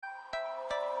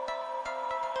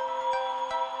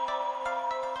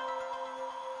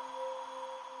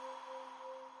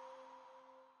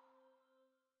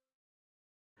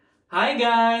Hi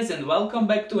guys and welcome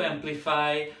back to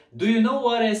Amplify. Do you know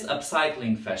what is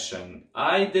upcycling fashion?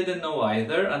 I didn't know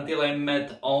either until I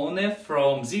met One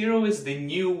from Zero is the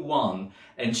New One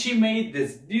and she made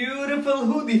this beautiful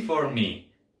hoodie for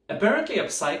me. Apparently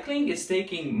upcycling is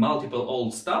taking multiple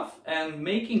old stuff and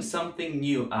making something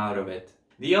new out of it.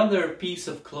 The other piece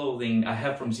of clothing I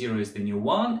have from Zero is the New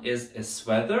One is a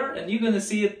sweater and you're gonna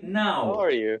see it How now.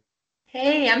 are you?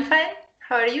 Hey, I'm fine.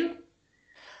 How are you?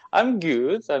 I'm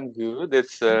good. I'm good.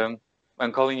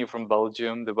 I'm calling you from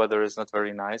Belgium. The weather is not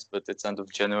very nice, but it's end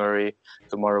of January.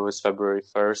 Tomorrow is February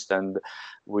 1st, and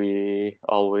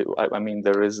I mean,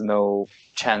 there is no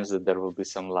chance that there will be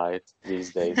some light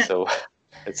these days, so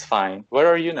it's fine. Where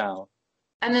are you now?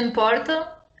 I'm in Porto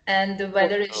and the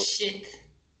weather is Portugal. shit.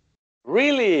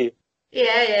 Really?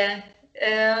 Yeah.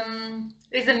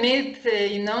 It's a myth,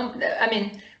 I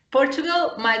mean,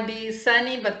 Portugal might be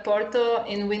sunny, but Porto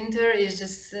in winter is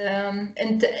just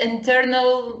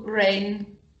internal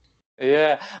rain.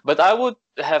 Yeah, but I would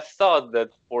have thought that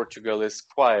Portugal is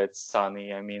quite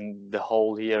sunny. I mean, the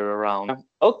whole year around.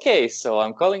 Okay, so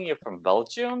I'm calling you from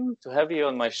Belgium to have you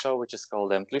on my show, which is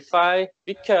called Amplify,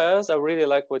 because I really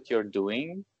like what you're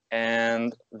doing.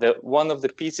 And the one of the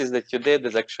pieces that you did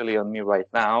is actually on me right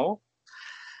now.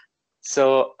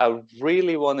 So I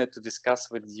really wanted to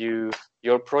discuss with you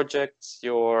your projects,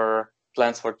 your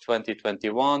plans for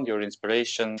 2021, your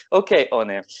inspiration. Okay,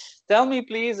 One, tell me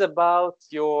please about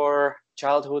your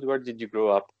childhood. Where did you grow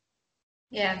up?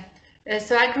 Yeah.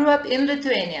 So I grew up in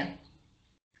Lithuania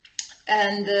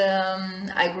and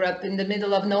I grew up in the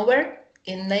middle of nowhere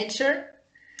in nature.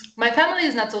 My family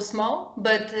is not so small,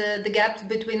 but the gaps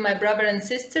between my brother and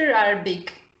sister are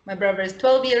big. My brother is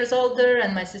 12 years older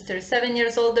and my sister is 7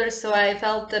 years older, so I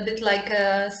felt a bit like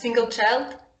a single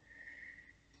child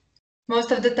most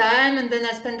of the time. And then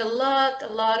I spent a lot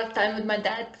of time with my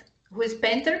dad, who is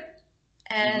painter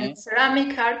Mm-hmm. and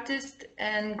ceramic artist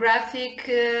and graphic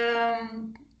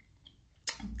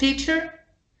teacher.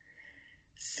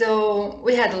 So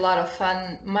we had a lot of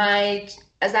fun.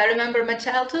 As I remember, my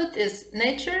childhood is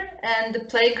nature and the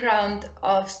playground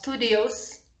of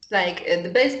studios. Like the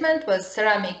basement was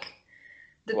ceramic,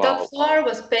 the top Wow. floor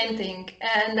was painting,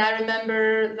 and I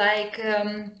remember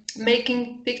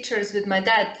making pictures with my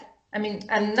dad. I mean,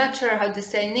 I'm not sure how to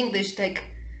say in English. Like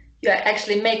you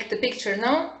actually make the picture,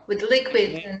 no, with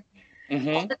liquid Mm-hmm. and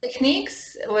all Mm-hmm. the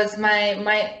techniques was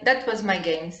my that was my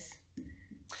games.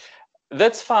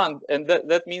 That's fun, and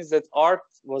that means that art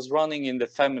was running in the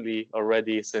family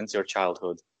already since your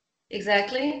childhood.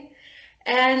 Exactly.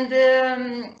 And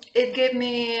it gave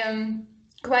me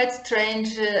quite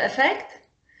strange effect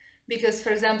because, for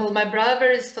example, my brother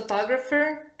is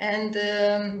photographer, and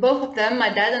both of them, my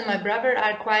dad and my brother,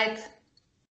 are quite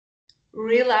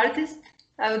real artists,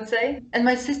 I would say. And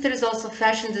my sister is also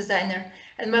fashion designer,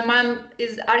 and my mom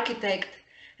is architect.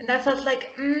 And I felt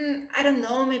like, I don't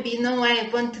know, maybe I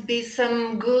want to be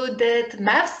some good at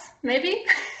maths, maybe.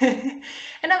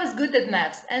 And I was good at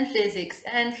maths and physics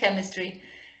and chemistry.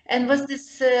 And was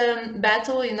this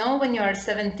battle, when you are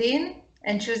 17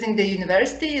 and choosing the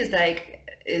university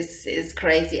is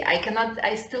crazy.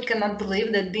 I still cannot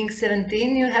believe that being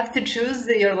 17, you have to choose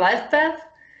your life path.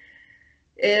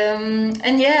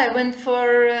 And yeah, I went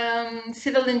for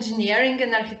civil engineering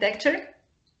and architecture,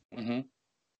 Mm-hmm.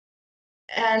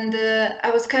 and I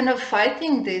was kind of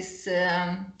fighting this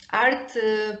art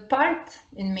part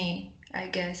in me, I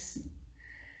guess.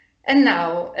 And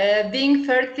now, being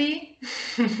 30,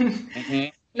 Mm-hmm.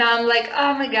 now I'm like,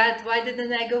 oh my God, why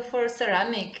didn't I go for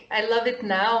ceramic? I love it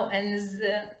now, and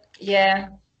yeah,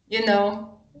 you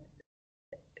know.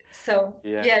 So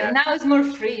Yeah. yeah, now it's more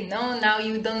free. No, now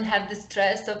you don't have the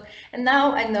stress of, and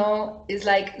now I know it's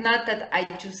like not that I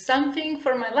choose something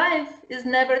for my life. It's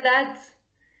never that.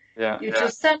 Yeah. You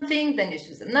choose something, then you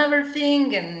choose another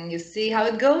thing, and you see how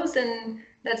it goes, and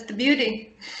that's the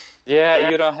beauty. Yeah,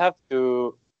 you don't have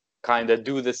to kind of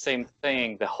do the same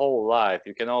thing the whole life.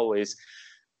 You can always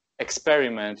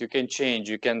experiment, you can change,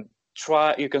 you can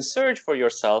try, you can search for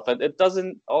yourself, and it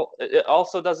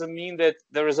also doesn't mean that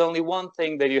there is only one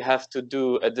thing that you have to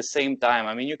do at the same time.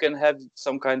 I mean, you can have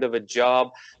some kind of a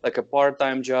job, like a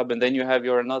part-time job, and then you have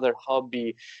your another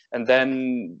hobby, and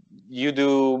then you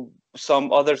do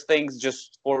some other things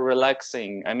just for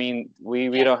relaxing. I mean, we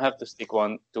Yeah. don't have to stick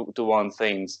to one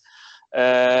things.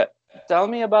 uh, Tell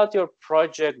me about your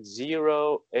project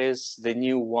Zero is the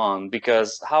New One,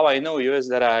 because how I know you is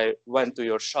that I went to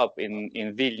your shop in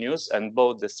Vilnius and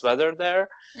bought the sweater there,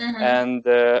 Hmm. and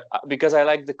because I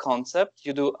like the concept.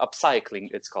 You do upcycling,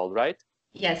 it's called, right?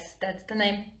 Yes, that's the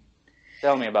name.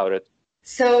 Tell me about it.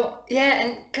 So yeah,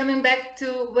 and coming back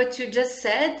to what you just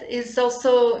said is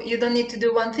also you don't need to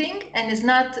do one thing, and it's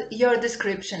not your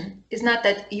description. It's not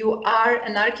that you are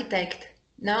an architect.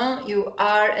 No, you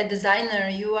are a designer.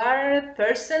 You are a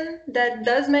person that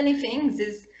does many things.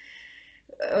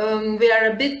 We are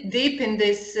a bit deep in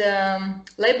this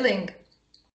labeling.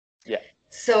 Yeah.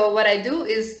 So what I do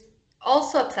is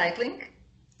also upcycling,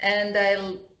 and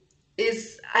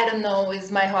I don't know,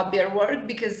 is my hobby or work,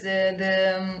 because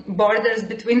the borders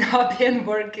between hobby and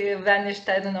work vanished,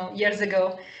 I don't know, years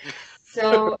ago.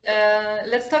 So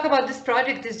let's talk about this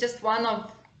project. It's just one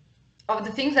of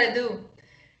the things I do.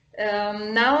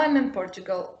 Now I'm in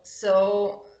Portugal,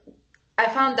 so I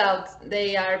found out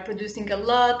they are producing a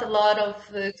lot of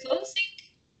clothing,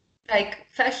 like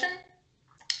fashion,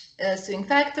 sewing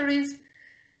factories.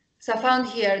 So I found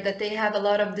here that they have a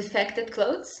lot of defected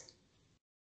clothes.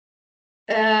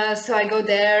 So I go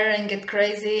there and get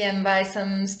crazy and buy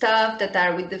some stuff that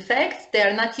are with defects. They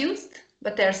are not used,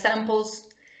 but they are samples.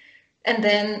 And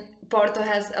then Porto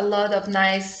has a lot of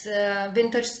nice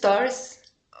vintage stores,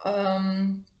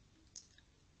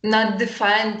 not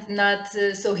defined, not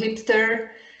so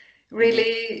hipster,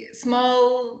 really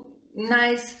small,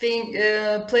 nice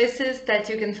places that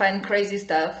you can find crazy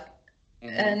stuff.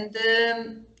 And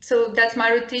so that's my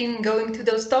routine, going to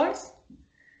those stores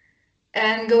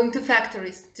and going to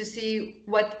factories to see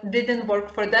what didn't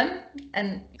work for them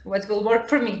and what will work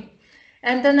for me.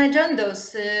 And then I join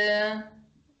those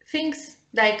things.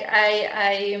 Like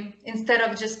I instead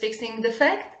of just fixing the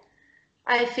fact,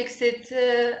 I fix it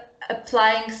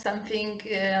applying something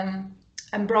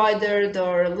embroidered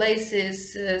or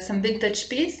laces, some vintage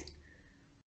piece.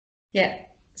 Yeah.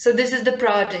 So this is the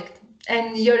project.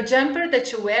 And your jumper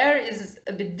that you wear is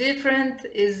a bit different.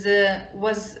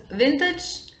 Was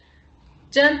vintage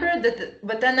jumper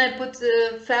but then I put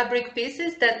fabric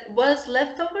pieces that was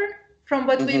leftover from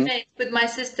what we made with my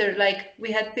sister. Like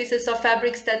we had pieces of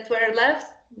fabrics that were left,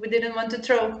 we didn't want to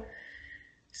throw.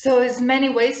 So it's many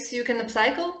ways you can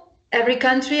upcycle. Every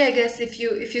country, I guess, if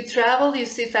you travel, you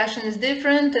see fashion is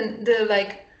different, and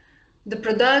the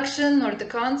production or the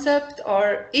concept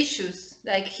or issues.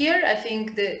 Like here, I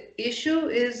think the issue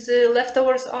is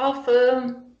leftovers of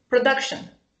production.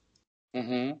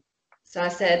 So I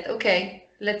said, okay,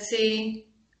 let's see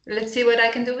what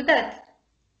I can do with that.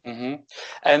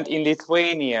 And in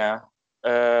Lithuania,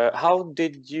 how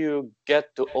did you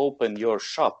get to open your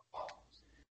shop?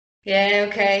 Yeah,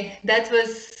 okay. That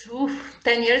was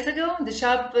 10 years ago. The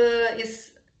shop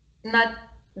is not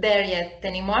there yet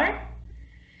anymore.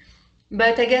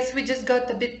 But I guess we just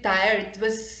got a bit tired. It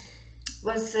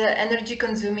was energy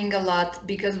consuming a lot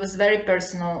because it was very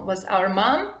personal. It was our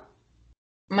mom,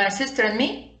 my sister, and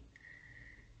me.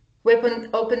 We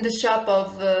opened the shop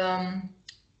of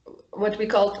what we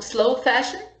called slow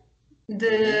fashion,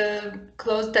 the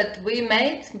clothes that we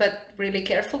made, but really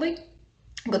carefully,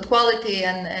 good quality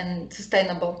and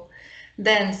sustainable.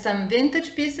 Then some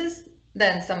vintage pieces,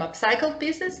 then some upcycled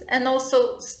pieces, and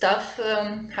also stuff,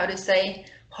 how to say,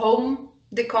 home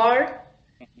decor,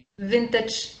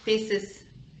 vintage pieces.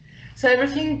 So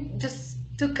everything just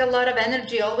took a lot of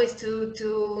energy always to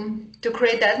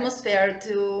create atmosphere,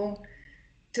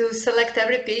 to select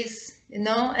every piece, and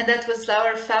that was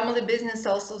our family business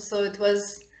also. So it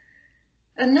was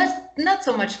not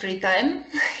so much free time,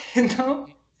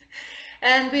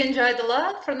 and we enjoyed a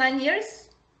lot for 9 years.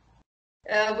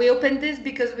 We opened this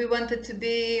because we wanted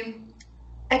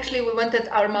we wanted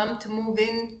our mom to move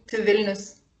in to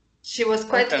Vilnius. She was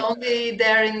quite lonely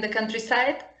there in the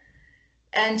countryside.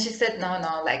 And she said,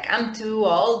 no, like I'm too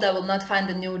old. I will not find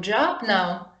a new job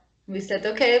now. We said,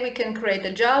 okay, we can create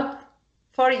a job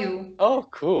for you. Oh,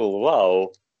 cool.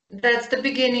 Wow. That's the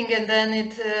beginning. And then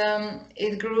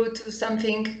it grew to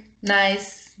something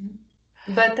nice.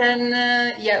 But then,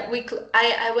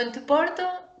 I went to Porto.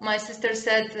 My sister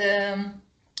said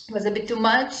it was a bit too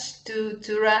much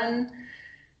to run.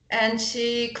 And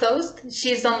she closed.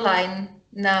 She's online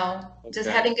now. Just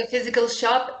having a physical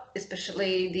shop,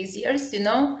 especially these years,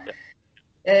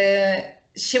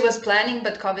 she was planning,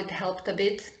 but COVID helped a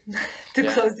bit to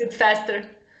close it faster.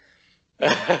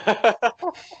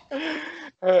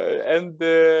 And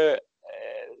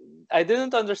I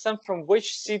didn't understand, from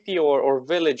which city or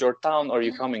village or town are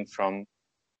you coming from?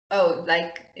 Oh,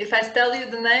 like if I tell you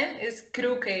the name, is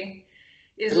Kruke.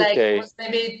 It's like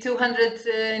maybe 200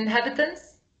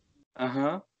 inhabitants.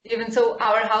 Even so,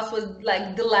 our house was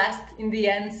like the last in the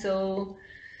end. So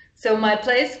my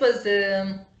place was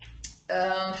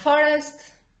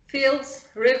forest, fields,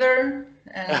 river,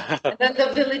 and then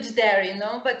the village there,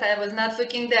 But I was not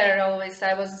looking there always.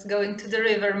 I was going to the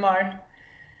river more.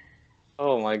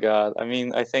 Oh my God. I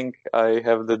mean, I think I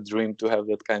have the dream to have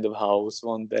that kind of house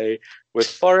one day with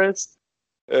forest,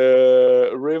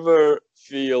 river,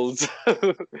 fields.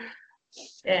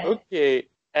 Yeah. Okay.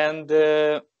 And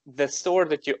the store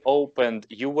that you opened,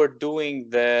 you were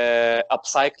doing the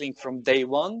upcycling from day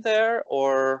one there,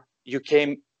 or you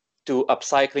came to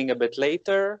upcycling a bit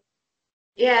later?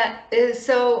 Yeah,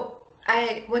 so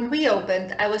when we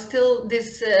opened, I was still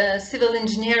this civil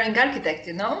engineering architect,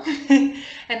 you know,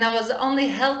 and I was only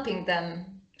helping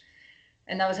them,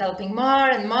 and I was helping more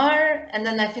and more, and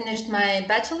then I finished my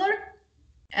bachelor,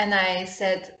 and I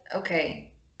said,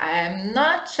 okay, I'm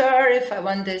not sure if I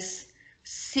want this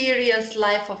serious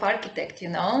life of architect, you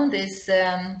know, this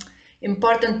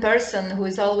important person who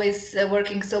is always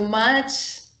working so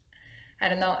much. I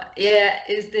don't know. Yeah,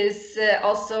 is this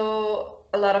also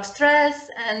a lot of stress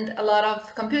and a lot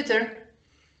of computer,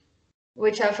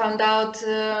 which I found out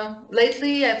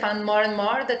lately. I found more and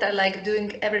more that I like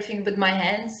doing everything with my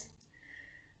hands.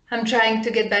 I'm trying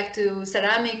to get back to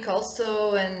ceramic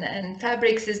also, and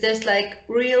fabrics is just like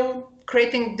real,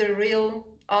 creating the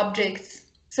real objects.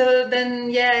 So then,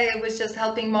 yeah, I was just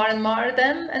helping more and more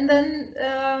them, and then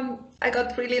I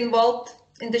got really involved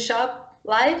in the shop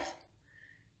live.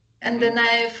 And then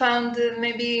I found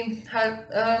maybe how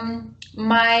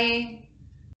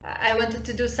I wanted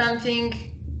to do something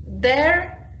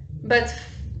there, but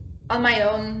on my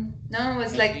own. No, it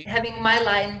was like having my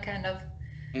line kind of.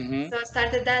 So I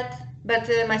started that, but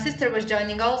my sister was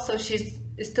joining also. She's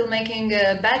still making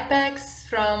backpacks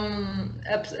from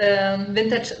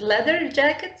vintage leather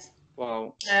jackets.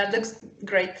 Wow. Looks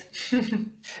great.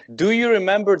 Do you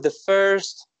remember the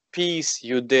first piece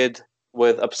you did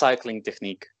with upcycling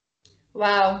technique?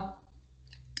 Wow.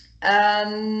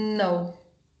 No.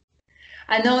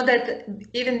 I know that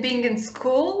even being in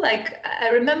school, like I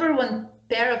remember one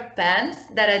pair of pants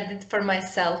that I did for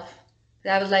myself.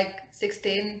 I was like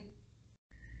 16.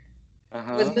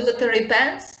 It was military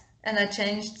pants, and I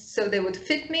changed so they would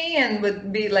fit me and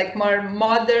would be like more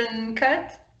modern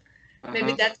cut.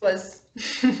 Maybe that was.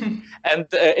 And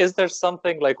is there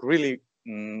something like really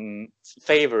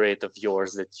favorite of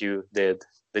yours that you did,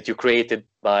 that you created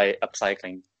by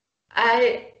upcycling?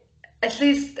 At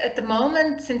least at the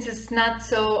moment, since it's not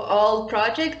so old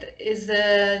project, is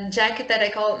a jacket that I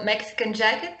call Mexican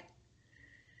jacket.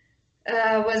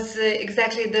 Was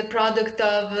exactly the product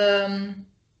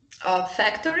of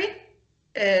factory.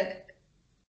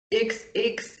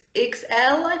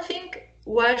 XXL, I think,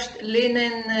 washed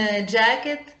linen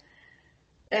jacket,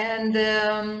 and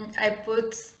I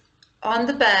put on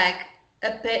the back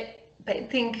a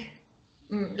painting.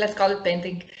 Let's call it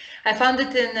painting. I found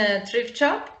it in a thrift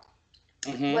shop.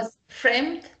 Was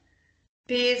framed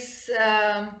piece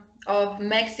of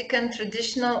Mexican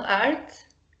traditional art.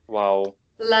 Wow.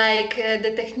 Like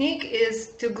the technique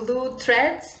is to glue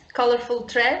threads, colorful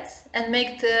threads, and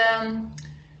make the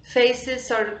faces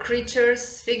or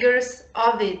creatures, figures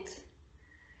of it.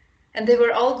 And they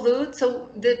were all glued,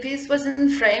 so the piece was in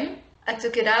frame. I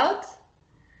took it out.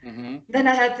 Then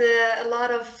I had a lot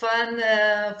of fun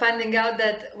finding out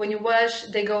that when you wash,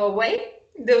 they go away,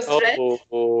 those threads.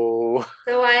 Oh.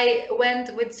 So I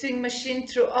went with sewing machine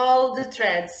through all the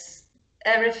threads,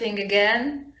 everything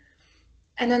again,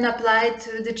 and then applied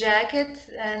to the jacket,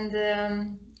 and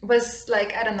was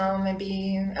like, I don't know,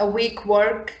 maybe a week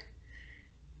work,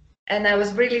 and I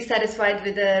was really satisfied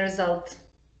with the result.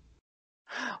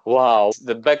 Wow,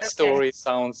 the backstory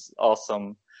sounds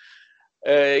awesome.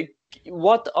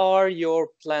 What are your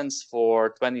plans for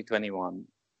 2021?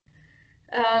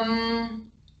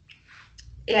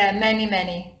 Yeah,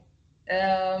 many.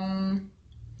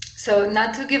 So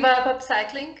not to give up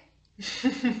upcycling,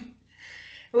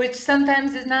 which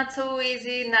sometimes is not so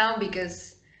easy now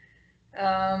because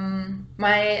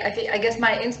I guess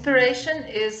my inspiration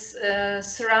is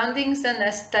surroundings and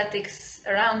aesthetics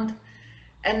around,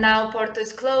 and now Porto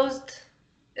is closed.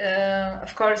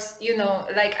 Of course, you know,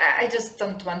 like I just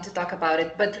don't want to talk about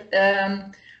it, but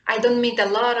I don't meet a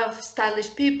lot of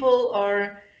stylish people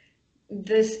or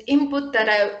this input that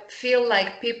I feel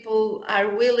like people are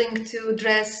willing to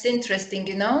dress interesting,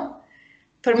 you know.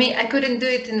 For me, I couldn't do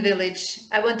it in village.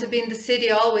 I want to be in the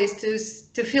city always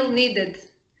to feel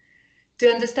needed, to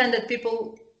understand that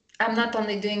people, I'm not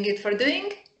only doing it for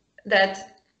doing,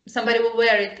 that somebody will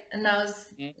wear it, and now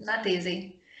it's not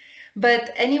easy.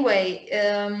 But anyway,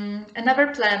 another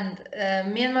plan.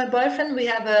 Me and my boyfriend, we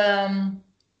have a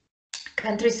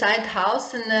countryside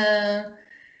house and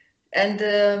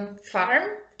a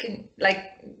farm.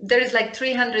 Like there is like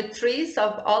 300 trees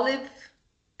of olive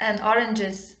and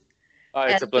oranges.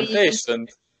 It's a plantation.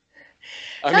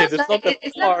 I mean, it's not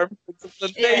a farm, it's a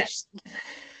plantation.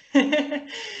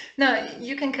 No,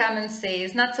 you can come and see.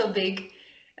 It's not so big.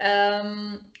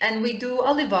 And we do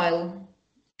olive oil.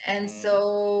 And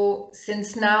so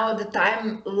since now the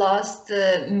time lost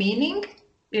meaning,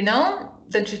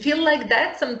 don't you feel like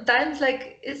that sometimes?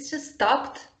 Like it's just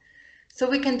stopped. So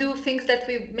we can do things that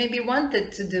we maybe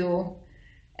wanted to do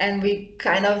and we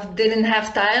kind of didn't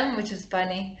have time, which is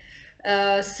funny.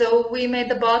 So we made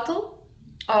a bottle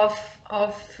of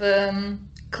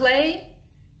clay,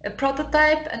 a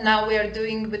prototype, and now we are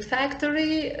doing with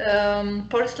factory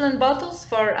porcelain bottles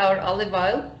for our olive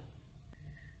oil.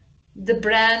 The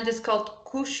brand is called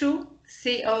Coxo,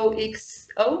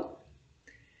 Coxo,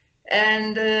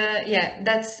 and yeah,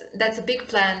 that's a big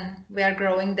plan. We are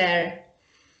growing there.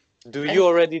 Do you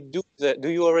already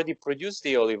produce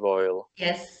the olive oil?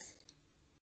 Yes.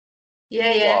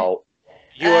 Yeah. Wow.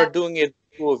 You are doing it,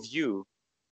 two of you.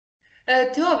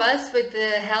 Two of us with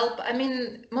the help. I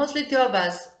mean, mostly two of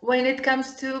us. When it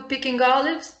comes to picking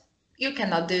olives, you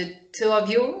cannot do two of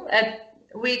you.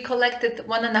 We collected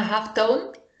 1.5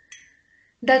 ton.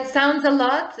 That sounds a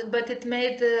lot, but it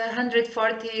made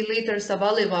 140 liters of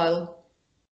olive oil.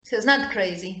 So it's not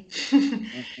crazy.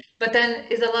 But then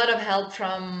is a lot of help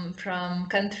from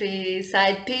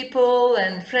countryside people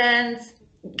and friends.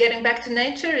 Getting back to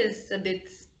nature is a bit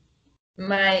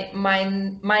my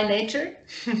nature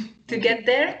to get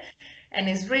there, and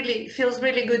feels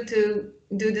really good to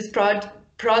do this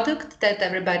product that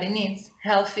everybody needs,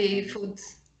 healthy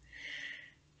foods.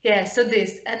 Yeah, so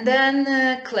this, and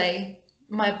then clay.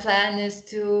 My plan is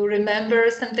to remember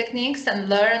some techniques and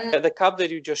learn. The cup that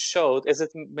you just showed, is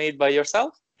it made by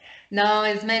yourself? No,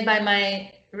 it's made by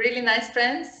my really nice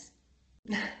friends.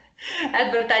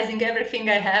 Advertising everything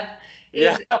I have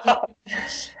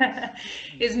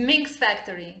is Minx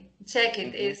Factory. Check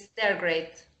it. They're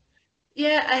great.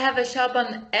 Yeah, I have a shop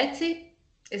on Etsy.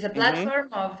 It's a platform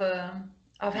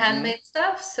of handmade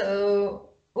stuff.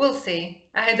 So we'll see.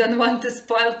 I don't want to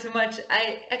spoil too much.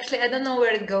 I don't know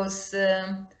where it goes.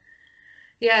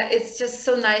 Yeah, it's just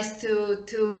so nice to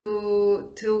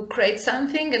create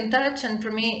something and touch, and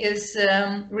for me is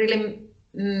really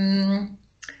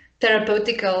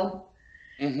therapeutical.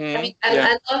 I mean,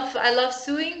 I love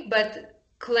sewing, but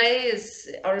clay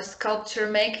or sculpture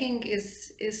making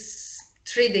is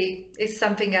 3D, is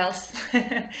something else.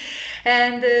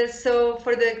 And so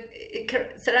for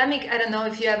the ceramic, I don't know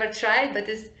if you ever tried, but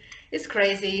it's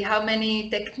crazy how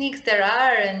many techniques there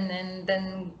are, and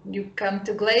then you come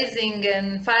to glazing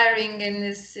and firing, and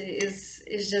is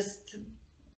just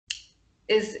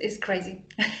is crazy.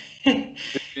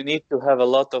 You need to have a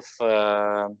lot of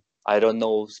I don't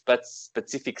know,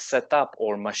 specific setup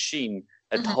or machine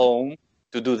at home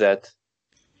to do that.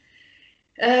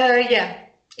 Yeah,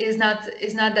 it's not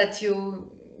that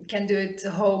you can do it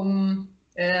home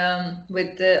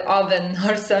with the oven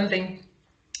or something.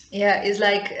 Yeah, it's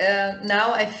like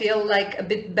now I feel like a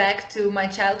bit back to my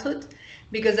childhood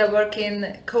because I work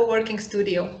in co-working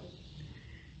studio,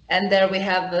 and there we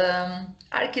have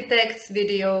architects,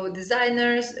 video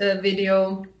designers,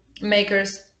 video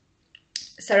makers,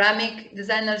 ceramic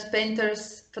designers,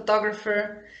 painters,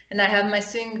 photographer, and I have my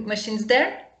sewing machines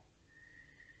there.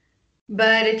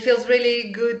 But it feels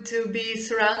really good to be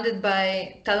surrounded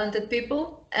by talented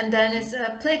people. And then it's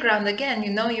a playground again,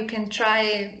 you can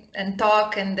try and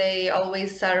talk, and they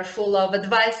always are full of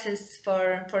advices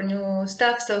for new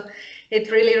stuff. So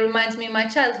it really reminds me of my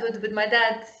childhood with my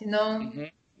dad,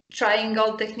 trying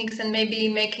all techniques and maybe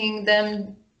making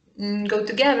them go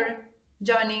together,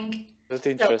 joining. That's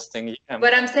interesting. So,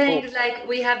 what I'm saying is like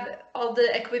we have all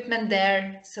the equipment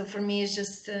there. So for me, it's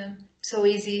just so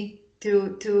easy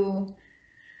to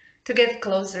get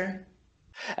closer.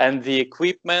 And the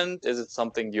equipment, is it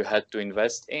something you had to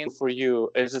invest in? For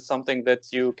you, is it something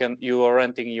that you are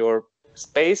renting your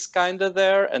space kind of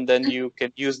there, and then you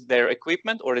can use their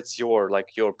equipment, or it's your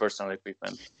personal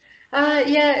equipment?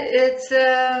 Yeah, it's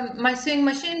my sewing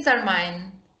machines are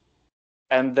mine.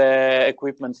 And the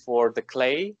equipment for the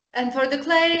clay? And for the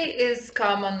clay is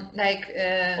common, like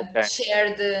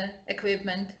shared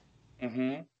equipment.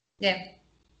 Yeah.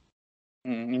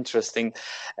 Interesting.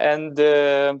 And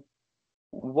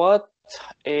what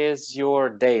is your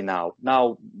day now?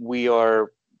 Now we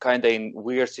are kind of in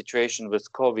weird situation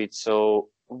with COVID. So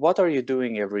what are you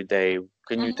doing every day?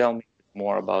 Can you tell me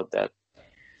more about that?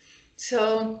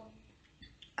 So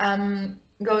I'm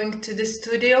going to the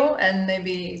studio, and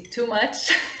maybe too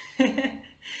much,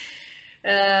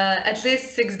 at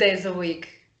least 6 days a week.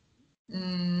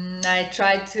 I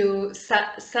try to,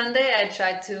 Sunday, I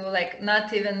try to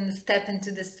not even step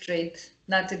into the street,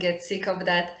 not to get sick of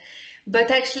that.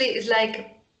 But actually, it's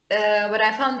like what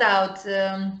I found out,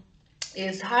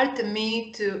 it's hard for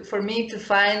me to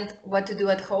find what to do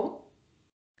at home.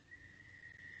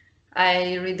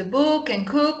 I read a book and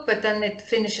cook, but then it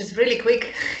finishes really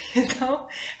quick. You know,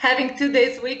 having 2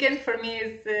 days weekend for me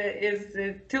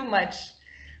is too much.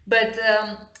 But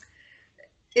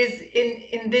is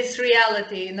in this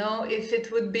reality, you know, if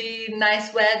it would be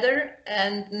nice weather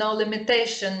and no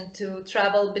limitation to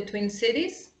travel between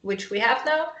cities, which we have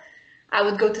now, I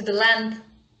would go to the land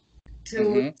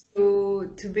to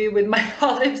to be with my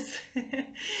olives.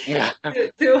 Yeah.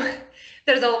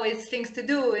 There's always things to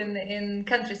do in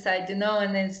countryside, you know,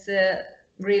 and it's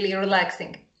really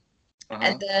relaxing.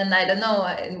 And then I don't know,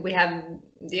 we have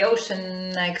the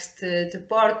ocean next to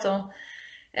Porto,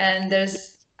 and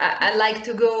I like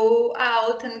to go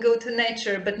out and go to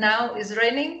nature, but now it's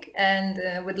raining,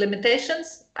 and with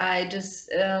limitations, I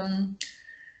just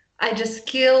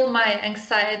kill my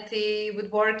anxiety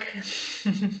with work.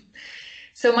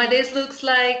 So my days looks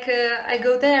like I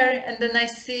go there and then I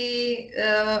see,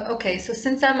 okay, so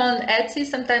since I'm on Etsy,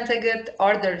 sometimes I get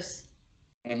orders.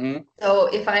 So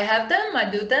if I have them, I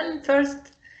do them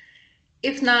first.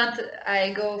 If not,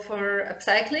 I go for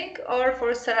upcycling or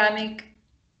for ceramic,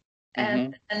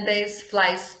 and days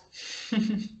flies.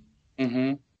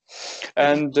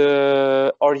 And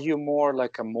are you more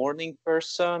like a morning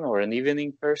person or an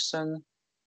evening person?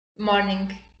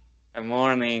 Morning. A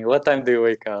morning. What time do you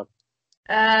wake up?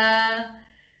 8,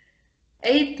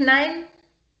 9.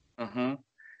 And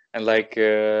like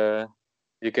you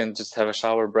can just have a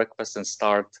shower, breakfast, and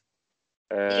start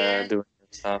doing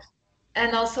stuff.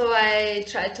 And also I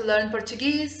try to learn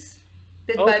Portuguese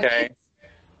bit by bit.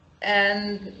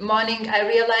 And morning I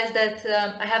realized that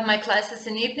I have my classes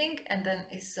in evening, and then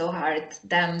it's so hard.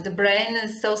 Damn, the brain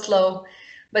is so slow.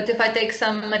 But if I take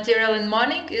some material in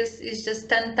morning, it's just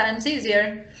 10 times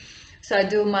easier. So I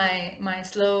do my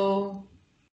slow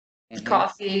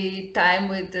coffee time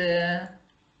with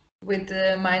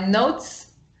my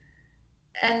notes,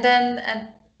 and then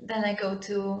I go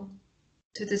to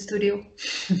the studio.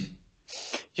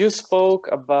 You spoke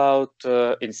about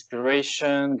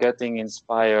inspiration, getting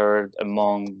inspired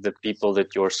among the people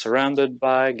that you're surrounded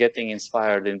by, getting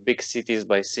inspired in big cities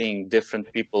by seeing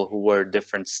different people who wear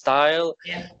different style.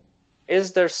 Yeah.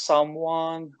 Is there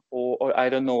someone or I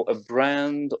don't know, a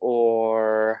brand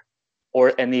or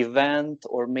an event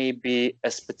or maybe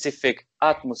a specific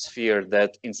atmosphere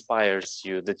that inspires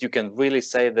you, that you can really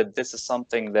say that this is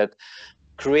something that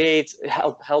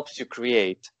helps you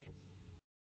create?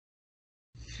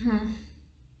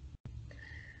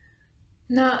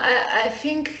 No, I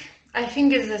think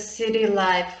it's a city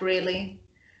life, really.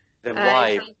 The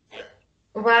vibe.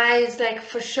 Why is like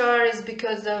for sure is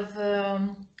because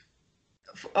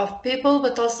of people,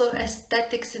 but also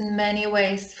aesthetics in many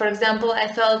ways. For example, I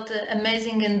felt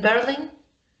amazing in Berlin,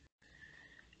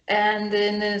 and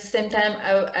in the same time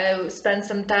I spent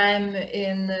some time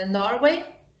in Norway,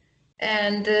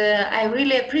 and I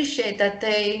really appreciate that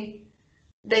they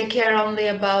care only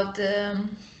about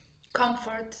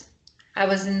comfort. I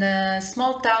was in a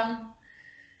small town,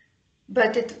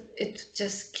 but it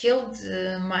just killed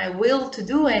my will to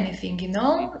do anything, you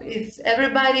know? If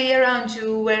everybody around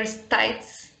you wears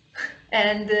tights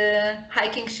and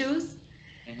hiking shoes,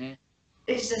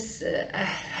 it's just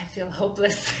I feel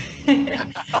hopeless.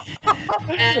 And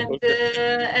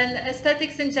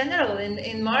aesthetics in general,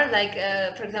 in more like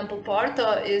for example,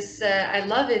 Porto is I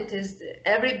love it. Is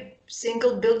every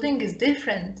single building is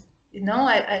different. You know,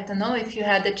 I don't know if you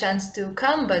had the chance to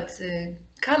come, but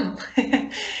come.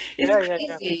 It's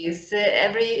crazy. It's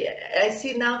I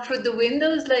see now through the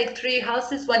windows like 3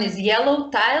 houses. One is yellow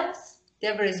tiles,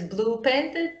 the other is blue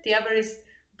painted, the other is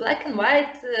black and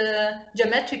white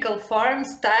geometrical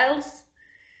forms, tiles,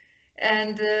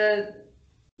 and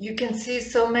you can see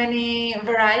so many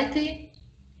variety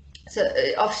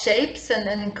of shapes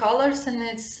and colors, and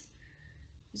it's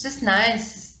just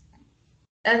nice.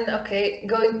 And okay,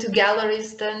 going to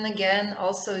galleries then again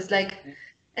also is like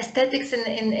aesthetics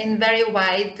in very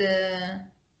wide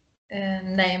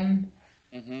name.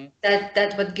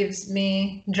 That what gives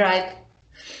me drive.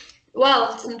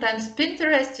 Well, sometimes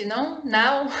Pinterest, you know,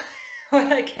 now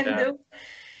what I can do,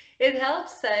 it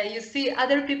helps. You see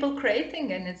other people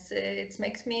creating, and it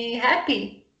makes me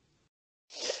happy.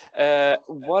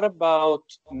 What about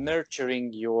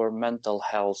nurturing your mental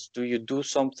health? Do you do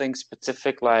something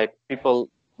specific? Like people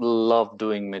love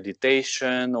doing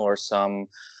meditation or some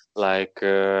like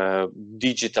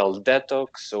digital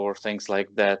detox or things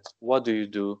like that. What do you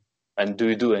do? And do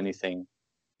you do anything?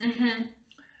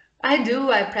 I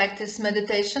do. I practice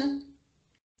meditation,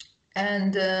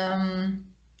 and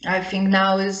I think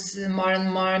now is more and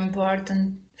more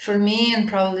important for me and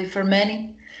probably for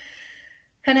many.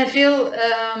 And I feel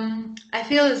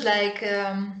it's like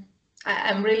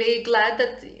I'm really glad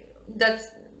that that's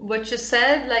what you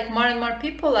said. Like more and more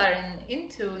people are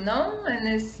into, no, and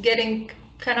it's getting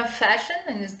kind of fashion,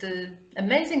 and it's the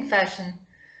amazing fashion.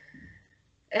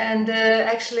 And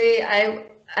actually, I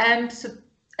am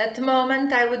at the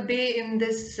moment I would be in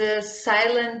this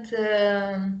silent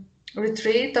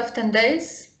retreat of 10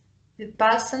 days,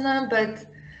 Vipassana, but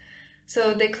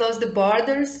so they closed the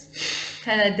borders,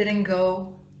 and I didn't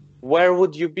go. Where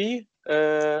would you be?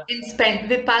 In Spain,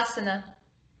 Vipassana.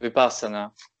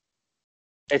 Vipassana.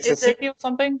 It's a It's city or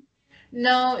something?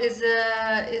 no, is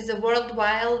a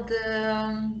worldwide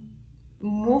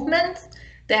movement.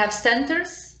 They have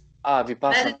centers,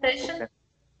 Vipassana. meditation. Okay.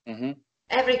 Mm-hmm.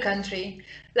 Every country,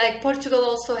 like Portugal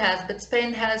also has, but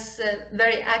Spain has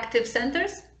very active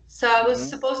centers. So I was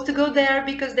supposed to go there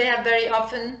because they have very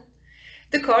often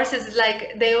the courses,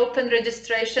 like they open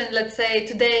registration. Let's say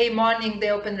today morning they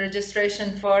open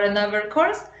registration for another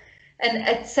course, and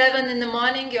at 7 in the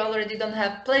morning you already don't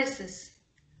have places.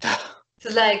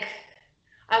 It's like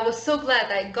I was so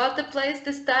glad I got the place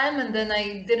this time, and then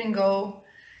I didn't go.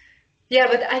 Yeah,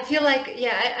 but I feel like,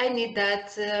 yeah, I need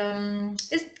that.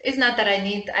 It's not that I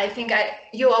need. I think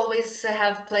you always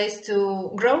have place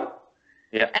to grow.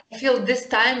 Yeah. I feel this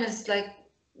time is like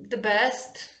the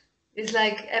best. It's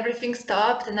like everything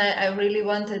stopped, and I really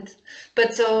wanted,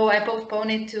 but so I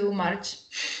postponed it to March.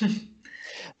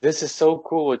 This is so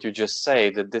cool what you just say,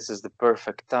 that this is the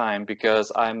perfect time,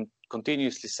 because I'm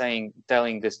continuously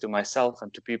telling this to myself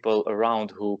and to people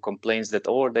around who complains that,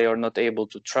 oh, they are not able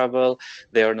to travel,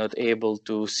 they are not able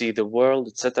to see the world,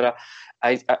 etc.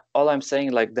 All I'm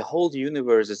saying, like, the whole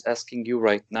universe is asking you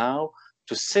right now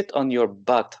to sit on your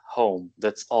butt home.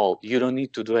 That's all. You don't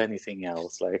need to do anything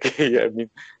else. Like, I mean,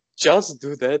 just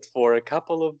do that for a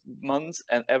couple of months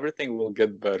and everything will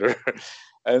get better.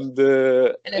 And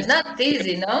it's not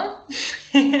easy, no?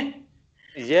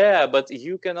 yeah, but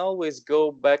you can always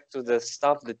go back to the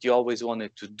stuff that you always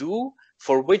wanted to do,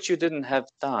 for which you didn't have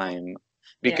time.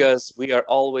 Because we are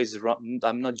always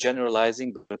I'm not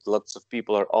generalizing, but lots of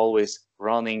people are always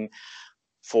running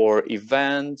for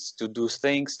events, to do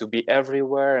things, to be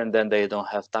everywhere, and then they don't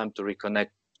have time to reconnect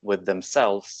with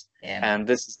themselves. And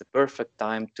this is the perfect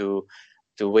time to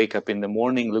wake up in the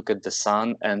morning, look at the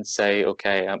sun, and say,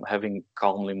 okay, I'm having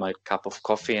calmly my cup of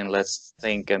coffee, and let's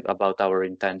think about our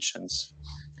intentions.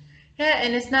 Yeah,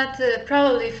 and it's not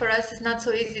probably for us. It's not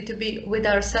so easy to be with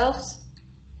ourselves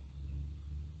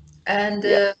and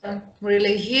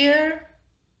really hear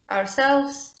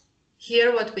ourselves,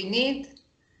 hear what we need.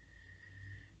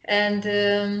 And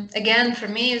again, for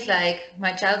me, it's like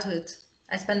my childhood.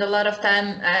 I spent a lot of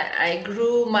time. I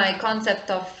grew my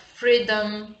concept of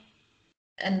freedom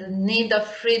and the need of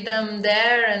freedom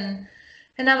there, and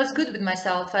I was good with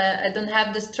myself. I don't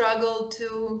have the struggle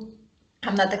to.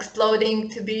 I'm not exploding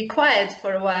to be quiet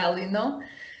for a while, you know.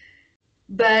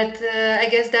 But I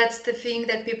guess that's the thing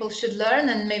that people should learn,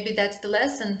 and maybe that's the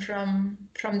lesson from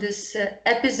this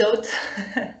episode.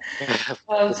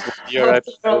 Your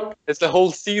episode. It's the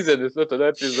whole season. It's not an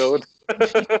episode.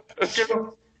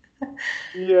 True.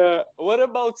 Yeah. What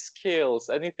about skills?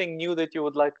 Anything new that you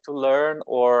would like to learn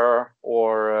or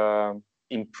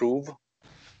improve?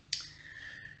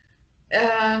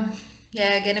 Yeah,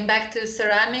 getting back to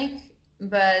ceramic,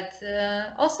 but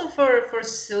also for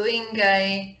sewing,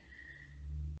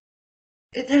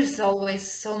 there's always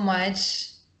so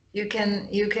much. You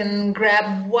can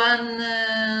grab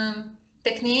one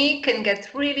technique and get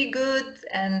really good,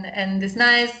 and it's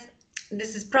nice.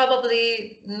 This is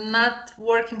probably not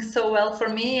working so well for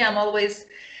me.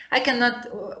 I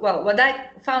cannot, well, what I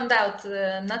found out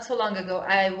not so long ago,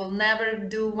 I will never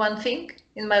do one thing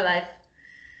in my life.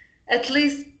 At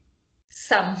least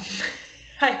some.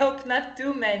 I hope not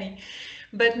too many.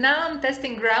 But now I'm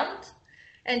testing ground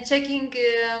and checking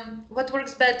what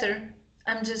works better.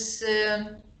 I'm just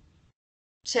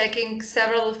checking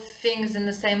several things in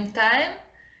the same time,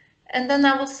 and then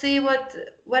I will see what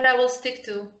I will stick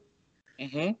to.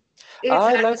 Mm-hmm. It's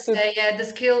hard to say, yeah, the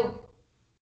skill.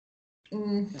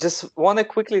 Just want to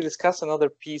quickly discuss another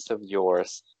piece of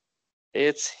yours.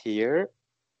 It's here.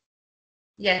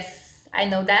 Yes, I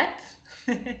know that.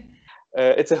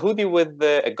 It's a hoodie with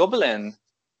a goblin.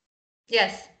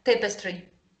 Yes, tapestry.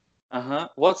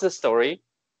 What's the story?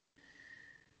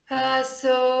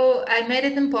 So I made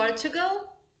it in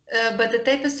Portugal, but the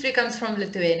tapestry comes from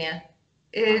Lithuania.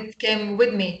 It came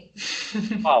with me.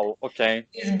 Wow, okay.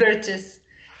 It's birches.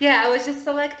 Yeah, I was just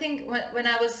selecting, when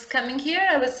I was coming here,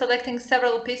 I was selecting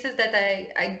several pieces that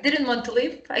I didn't want to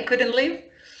leave. I couldn't leave.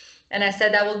 And I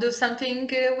said I will do something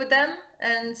with them.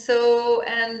 And so,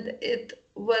 and it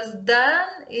was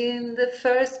done in the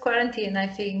first quarantine, I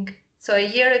think. So a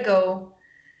year ago.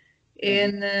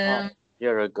 In A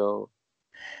year ago.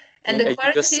 and the You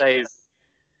just quarantine.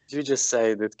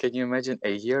 say that. Can you imagine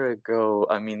a year ago?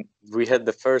 I mean, we had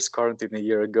the first quarantine a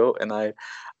year ago, and I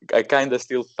kind of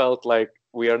still felt like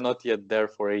we are not yet there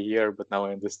for a year, but now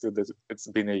I understood that it's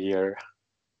been a year.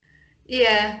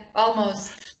 Yeah,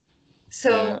 almost.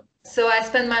 So I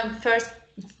spent my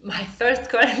first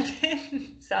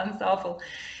quarantine sounds awful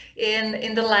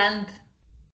in the land.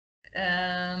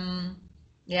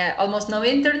 Yeah, almost no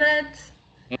internet.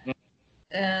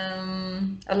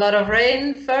 A lot of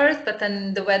rain first, but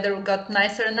then the weather got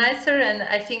nicer and nicer, and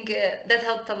I think that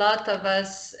helped a lot of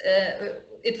us.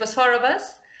 It was 4 of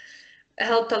us.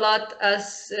 Helped a lot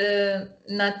us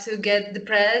not to get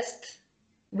depressed.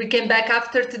 We came back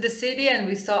after to the city and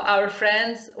we saw our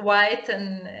friends white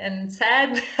and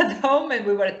sad at home, and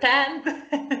we were tanned.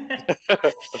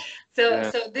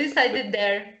 So this I did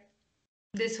there.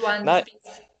 This one.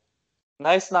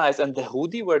 Nice. And the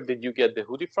hoodie, where did you get the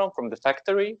hoodie from? From the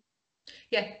factory?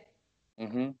 Yeah.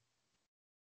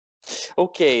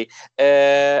 Okay.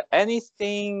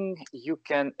 Anything you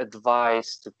can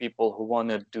advise to people who want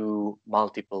to do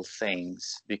multiple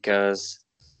things? Because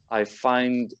I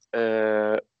find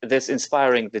this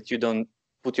inspiring that you don't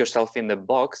put yourself in the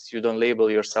box. You don't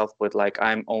label yourself with like,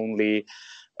 I'm only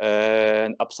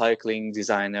an upcycling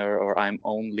designer, or I'm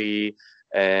only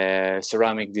a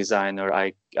ceramic designer.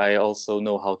 I also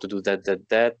know how to do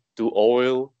that, do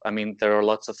oil. I mean, there are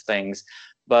lots of things,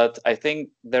 but I think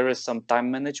there is some time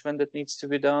management that needs to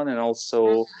be done, and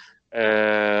also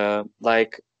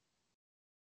like,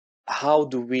 how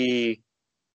do we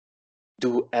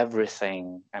do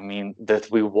everything, I mean, that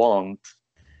we want?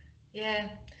 Yeah,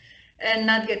 and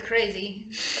not get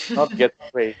crazy. Not get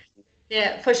crazy.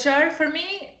 Yeah, for sure. For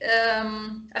me,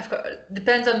 of course,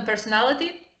 depends on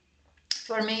personality.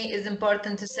 For me, it's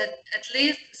important to set at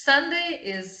least Sunday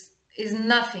is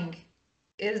nothing.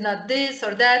 Is not this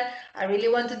or that. I really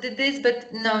want to do this,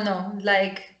 but no.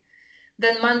 Like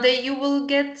then Monday you will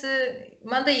get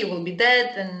Monday you will be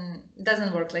dead, and it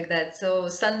doesn't work like that. So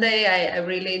Sunday I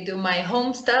really do my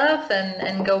home stuff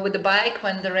and go with the bike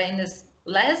when the rain is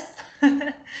less.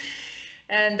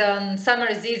 And on summer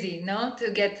is easy, no,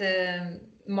 to get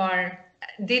more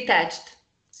detached,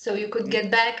 so you could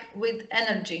get back with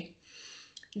energy.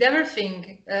 The other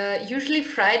thing, usually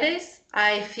Fridays,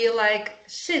 I feel like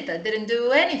shit, I didn't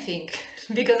do anything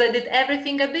because I did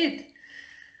everything a bit.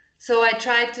 So I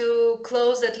try to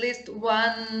close at least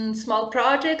one small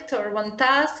project or one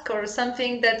task or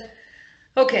something that,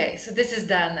 okay, so this is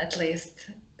done at least.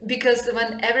 Because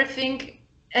when everything,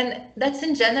 and that's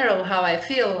in general how I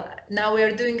feel. Now we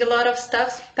are doing a lot of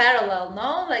stuff parallel,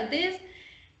 no, like this,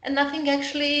 and nothing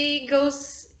actually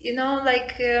goes,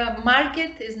 like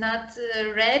market is not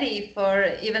ready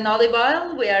for even olive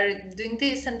oil. We are doing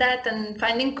this and that and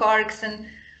finding corks,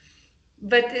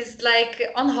 but it's like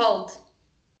on hold.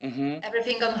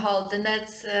 Everything on hold, and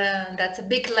that's a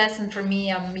big lesson for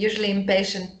me. I'm usually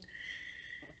impatient.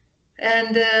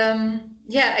 And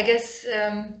I guess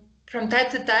from time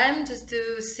to time, just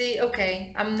to see,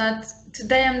 okay,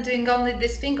 today I'm doing only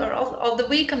this thing, or all the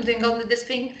week I'm doing only this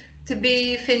thing to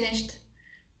be finished,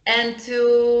 and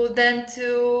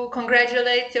to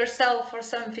congratulate yourself for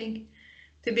something,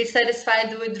 to be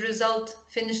satisfied with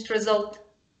finished result.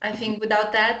 I think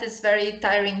without that, it's very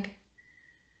tiring.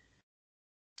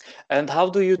 And how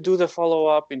do you do the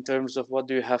follow-up in terms of what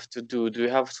do you have to do? Do you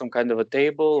have some kind of a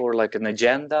table or like an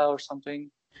agenda or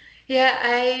something? Yeah,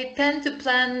 I tend to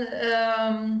plan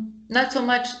not so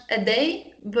much a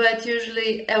day, but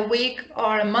usually a week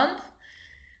or a month.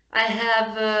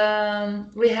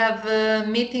 We have a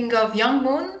meeting of Young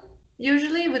Moon,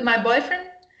 usually with my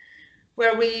boyfriend,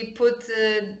 where we put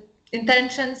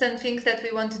intentions and things that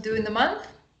we want to do in the month.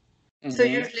 So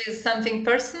usually it's something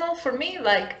personal for me,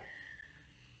 like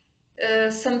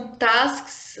some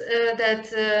tasks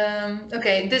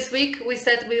okay, this week we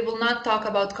said we will not talk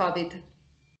about COVID,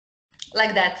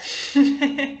 like that.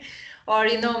 Or,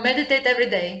 meditate every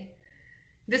day.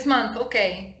 This month,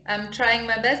 okay, I'm trying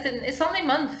my best, and it's only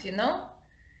month,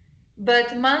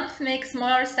 but month makes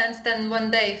more sense than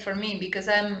one day for me, because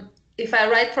if I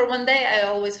write for one day, I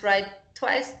always write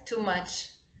twice too much.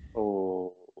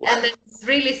 Oh. And it's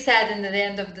really sad in the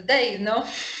end of the day,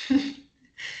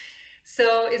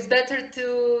 So it's better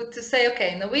to say,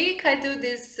 okay, in a week I do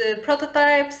these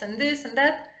prototypes and this and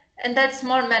that, and that's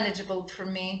more manageable for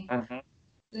me.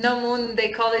 No moon, they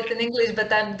call it in English, but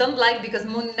I don't like, because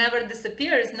moon never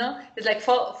disappears, no? It's like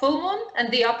full moon, and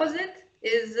the opposite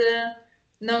is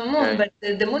no moon, but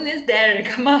the moon is there,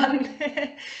 come on.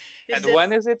 It's And when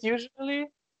just is it usually?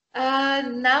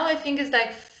 now I think it's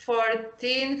like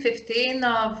 14, 15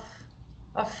 of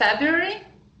February.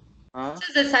 Huh? It's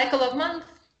just a cycle of month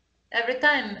every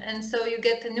time, and so you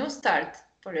get a new start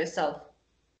for yourself.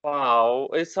 Wow,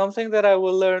 it's something that I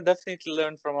will definitely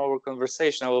learn from our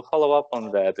conversation. I will follow up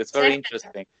on that. It's very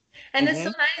interesting. And it's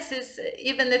so nice, is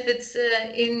even if it's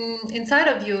inside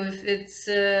of you,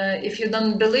 if you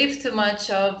don't believe too much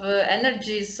of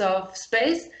energies of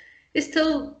space, it's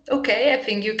still okay. I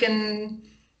think you can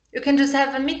just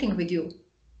have a meeting with you.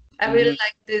 I really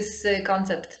like this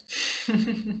concept.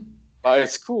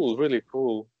 It's cool, really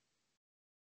cool.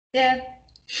 Yeah,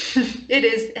 it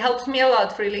is. It helps me a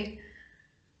lot, really.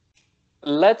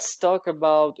 Let's talk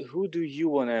about who do you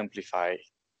want to amplify?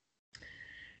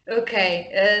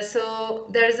 Okay, so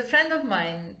there's a friend of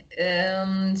mine.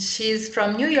 She's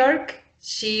from New York.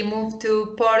 She moved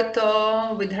to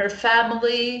Porto with her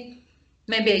family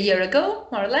maybe a year ago,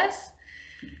 more or less.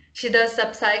 She does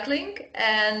upcycling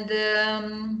and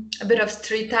a bit of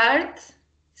street art,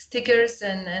 stickers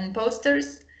and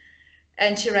posters.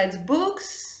 And she writes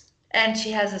books, and she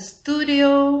has a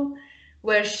studio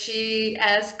where she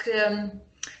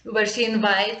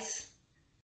invites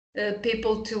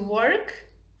people to work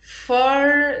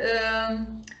for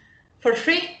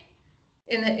free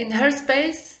in her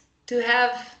space, to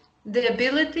have the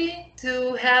ability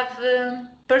to have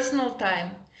personal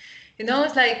time. You know,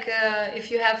 it's like if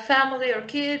you have family or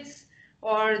kids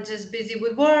or just busy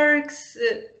with works,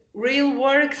 real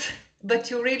works, but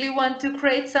you really want to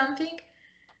create something,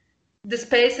 the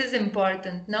space is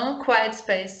important, no? Quiet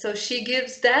space. So she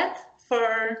gives that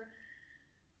for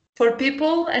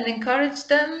people and encourage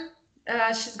them.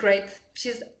 She's great.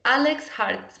 She's Alex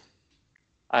Hart.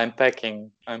 I'm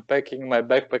packing my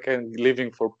backpack and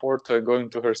leaving for Porto and going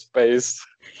to her space.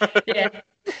 Yeah.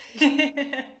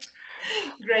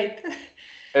 Great.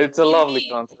 It's a lovely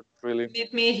concept, really.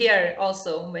 Meet me here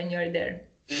also when you're there.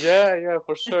 Yeah,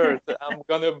 for sure. I'm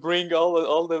gonna bring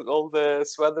all the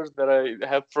sweaters that I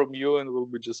have from you, and we'll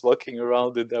be just walking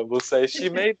around it, and we'll say she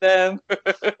made them.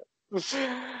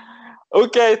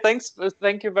 Okay,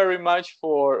 thank you very much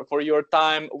for your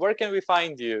time. Where can we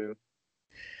find you?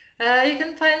 You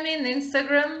can find me on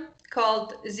Instagram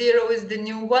called Zero is the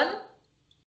New One.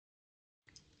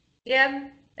 Yeah,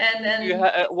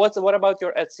 and What about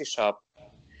your Etsy shop?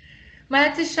 my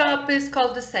Etsy shop is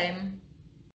called the same.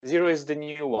 Zero is the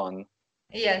New One.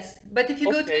 Yes, but if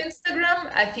you go to Instagram,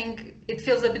 I think it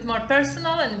feels a bit more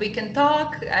personal and we can talk.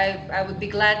 I would be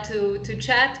glad to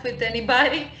chat with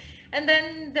anybody. And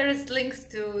then there is links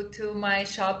to my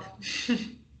shop.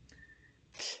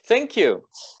 Thank you.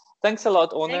 Thanks a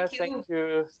lot, Ona. Thank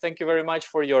you. Thank you very much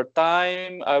for your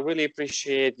time. I really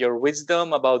appreciate your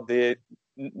wisdom about the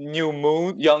new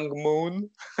moon, young moon.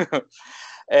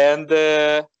 And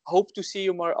hope to see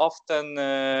you more often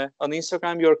on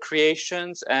Instagram, your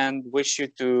creations, and wish you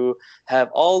to have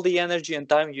all the energy and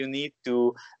time you need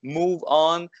to move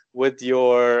on with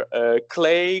your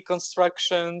clay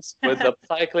constructions, with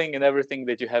upcycling and everything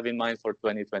that you have in mind for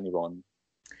 2021.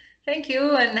 Thank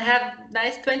you, and have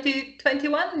nice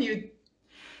 2021.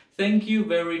 Thank you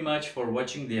very much for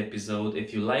watching the episode.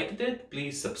 If you liked it,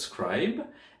 please subscribe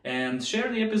and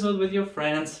share the episode with your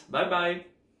friends. Bye bye.